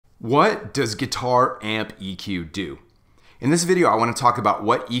What does guitar amp EQ do? In this video, I want to talk about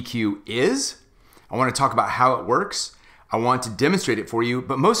what EQ is. I want to talk about how it works. I want to demonstrate it for you,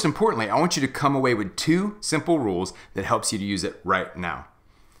 but most importantly, I want you to come away with 2 simple rules that helps you to use it right now.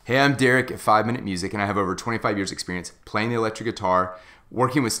 Hey, I'm Derek at 5 Minute Music, and I have over 25 years experience playing the electric guitar,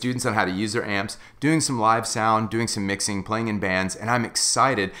 working with students on how to use their amps, doing some live sound, doing some mixing, playing in bands, and I'm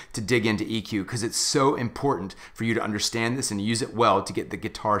excited to dig into EQ because it's so important for you to understand this and use it well to get the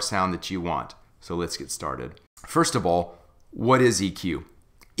guitar sound that you want. So let's get started. First of all, what is EQ?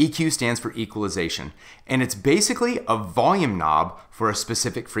 EQ stands for equalization, and it's basically a volume knob for a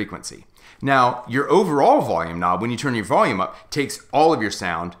specific frequency. Now, your overall volume knob, when you turn your volume up, takes all of your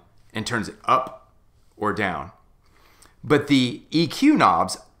sound and turns it up or down. But the EQ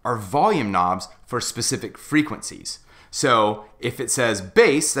knobs are volume knobs for specific frequencies. So if it says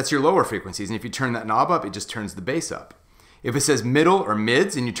bass, that's your lower frequencies, and if you turn that knob up, it just turns the bass up. If it says middle or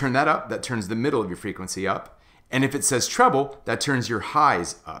mids and you turn that up, that turns the middle of your frequency up. And if it says treble, that turns your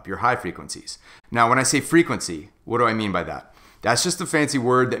highs up, your high frequencies. Now, when I say frequency, what do I mean by that? That's just a fancy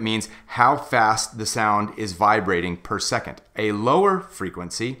word that means how fast the sound is vibrating per second. A lower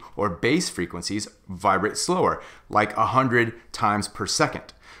frequency or bass frequencies vibrate slower, like 100 times per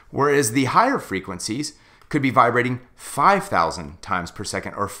second. Whereas the higher frequencies could be vibrating 5,000 times per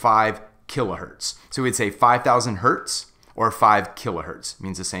second or 5 kilohertz. So we'd say 5,000 hertz or 5 kilohertz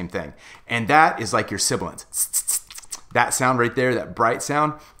means the same thing. And that is like your sibilance. That sound right there, that bright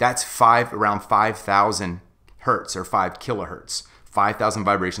sound, that's around 5,000 hertz or 5 kilohertz, 5,000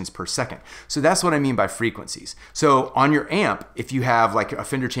 vibrations per second. So that's what I mean by frequencies. So on your amp, if you have like a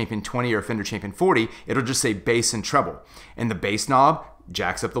Fender Champion 20 or a Fender Champion 40, it'll just say bass and treble. And the bass knob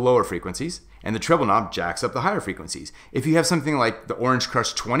jacks up the lower frequencies and the treble knob jacks up the higher frequencies. If you have something like the Orange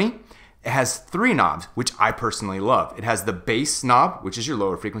Crush 20, it has 3 knobs, which I personally love. It has the bass knob, which is your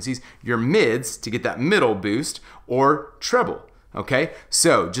lower frequencies, your mids to get that middle boost, or treble. Okay,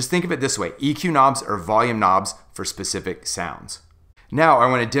 so just think of it this way. EQ knobs are volume knobs for specific sounds. Now I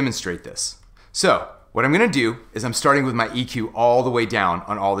want to demonstrate this. So what I'm going to do is I'm starting with my EQ all the way down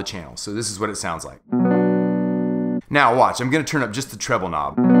on all the channels. So this is what it sounds like. Now watch, I'm going to turn up just the treble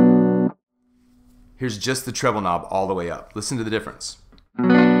knob. Here's just the treble knob all the way up. Listen to the difference.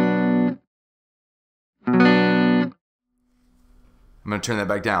 I'm going to turn that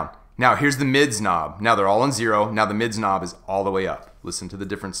back down. Now here's the mids knob. Now they're all on 0. Now the mids knob is all the way up. Listen to the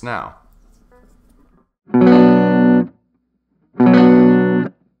difference now. Now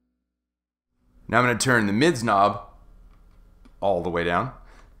I'm going to turn the mids knob all the way down.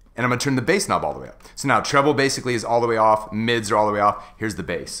 And I'm going to turn the bass knob all the way up. So now treble basically is all the way off. Mids are all the way off. Here's the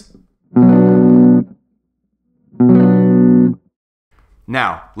bass.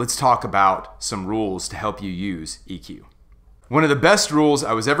 Now let's talk about some rules to help you use EQ. One of the best rules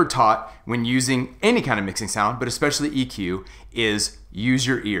I was ever taught when using any kind of mixing sound, but especially EQ, is use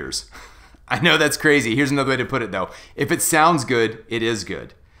your ears. I know that's crazy. Here's another way to put it though. If it sounds good, it is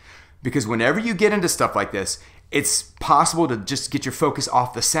good. Because whenever you get into stuff like this, it's possible to just get your focus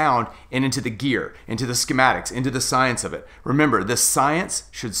off the sound and into the gear, into the schematics, into the science of it. Remember, the science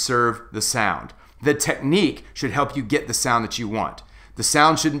should serve the sound. The technique should help you get the sound that you want. The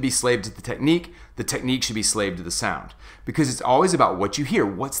sound shouldn't be slave to the technique should be slave to the sound. Because it's always about what you hear.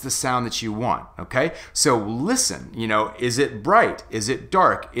 What's the sound that you want, okay? So listen, is it bright? Is it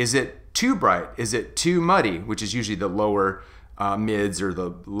dark? Is it too bright? Is it too muddy? Which is usually the lower mids or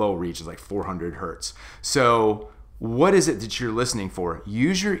the low reaches, like 400 hertz. So what is it that you're listening for?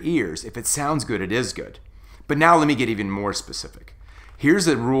 Use your ears. If it sounds good, it is good. But now let me get even more specific. Here's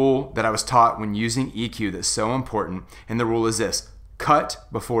a rule that I was taught when using EQ that's so important, and the rule is this: cut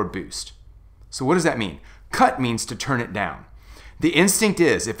before boost. So what does that mean? Cut means to turn it down. The instinct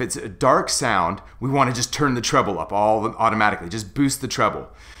is, if it's a dark sound, we want to just turn the treble up automatically, just boost the treble.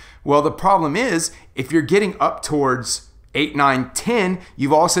 Well, the problem is, if you're getting up towards 8, 9, 10,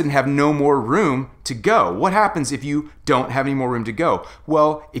 you all of a sudden have no more room to go. What happens if you don't have any more room to go?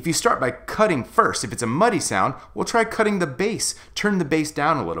 Well, if you start by cutting first, if it's a muddy sound, we'll try cutting the bass. Turn the bass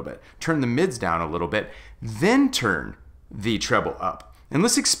down a little bit, turn the mids down a little bit, then turn the treble up. And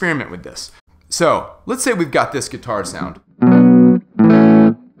let's experiment with this. So let's say we've got this guitar sound.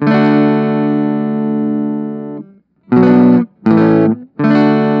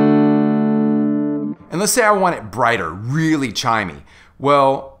 And let's say I want it brighter, really chimey.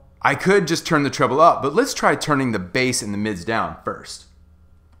 Well, I could just turn the treble up, but let's try turning the bass and the mids down first.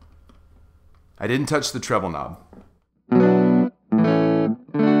 I didn't touch the treble knob.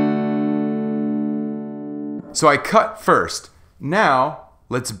 So I cut first. Now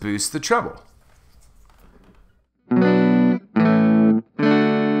let's boost the treble.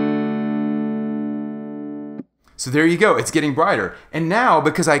 So there you go, it's getting brighter. And now,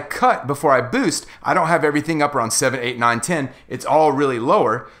 because I cut before I boost, I don't have everything up around 7, 8, 9, 10. It's all really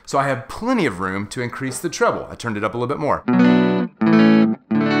lower, so I have plenty of room to increase the treble. I turned it up a little bit more.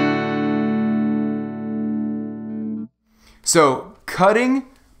 So cutting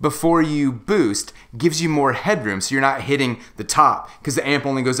before you boost gives you more headroom, so you're not hitting the top, because the amp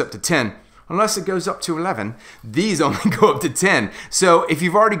only goes up to 10. Unless it goes up to 11, these only go up to 10. So if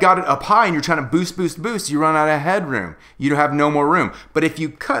you've already got it up high and you're trying to boost, boost, boost, you run out of headroom. You have no more room. But if you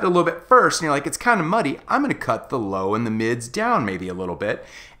cut a little bit first and you're like, it's kind of muddy, I'm gonna cut the low and the mids down maybe a little bit.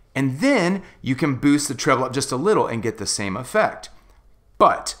 And then you can boost the treble up just a little and get the same effect.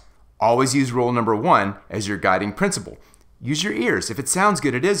 But always use rule number 1 as your guiding principle. Use your ears. If it sounds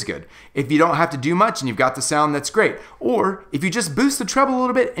good, it is good. If you don't have to do much and you've got the sound, that's great. Or if you just boost the treble a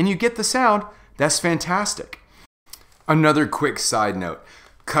little bit and you get the sound, that's fantastic. Another quick side note,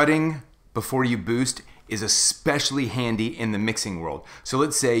 cutting before you boost is especially handy in the mixing world. So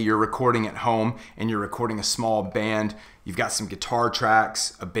let's say you're recording at home and you're recording a small band. You've got some guitar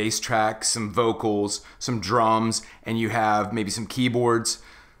tracks, a bass track, some vocals, some drums, and you have maybe some keyboards.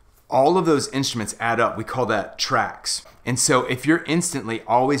 All of those instruments add up. We call that tracks. And so if you're instantly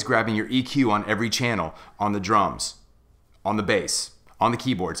always grabbing your EQ on every channel, on the drums, on the bass, on the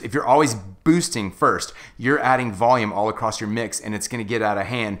keyboards, if you're always boosting first, you're adding volume all across your mix and it's gonna get out of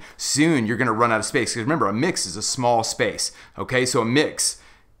hand. Soon you're gonna run out of space. Because remember, a mix is a small space, okay? So a mix,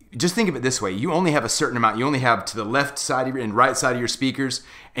 just think of it this way. You only have a certain amount. You only have to the left side of your, and right side of your speakers,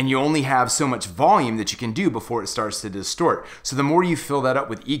 and you only have so much volume that you can do before it starts to distort. So the more you fill that up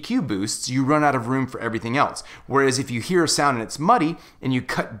with EQ boosts, you run out of room for everything else. Whereas if you hear a sound and it's muddy, and you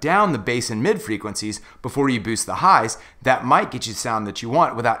cut down the bass and mid frequencies before you boost the highs, that might get you the sound that you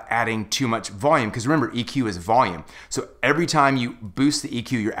want without adding too much volume. Because remember, EQ is volume. So every time you boost the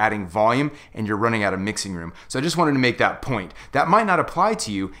EQ, you're adding volume and you're running out of mixing room. So I just wanted to make that point. That might not apply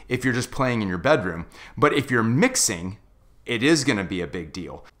to you if you're just playing in your bedroom, but if you're mixing, it is gonna be a big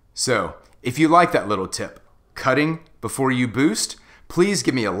deal. So if you like that little tip, cutting before you boost, please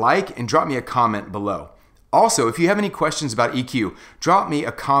give me a like and drop me a comment below. Also, if you have any questions about EQ, drop me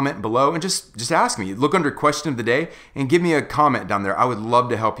a comment below and just ask me. Look under question of the day and give me a comment down there. I would love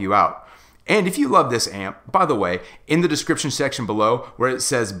to help you out. And if you love this amp, by the way, in the description section below where it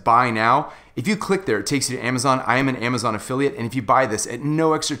says buy now, if you click there, it takes you to Amazon. I am an Amazon affiliate, and if you buy this at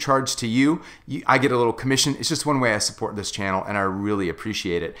no extra charge to you, I get a little commission. It's just one way I support this channel, and I really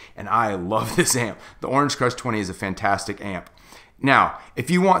appreciate it. And I love this amp. The Orange Crush 20 is a fantastic amp. Now, if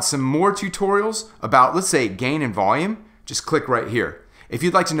you want some more tutorials about, let's say, gain and volume, just click right here. If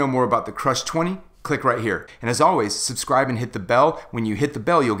you'd like to know more about the Crush 20, click right here. And as always, subscribe and hit the bell. When you hit the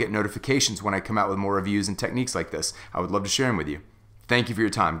bell, you'll get notifications when I come out with more reviews and techniques like this. I would love to share them with you. Thank you for your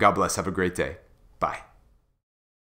time. God bless. Have a great day. Bye.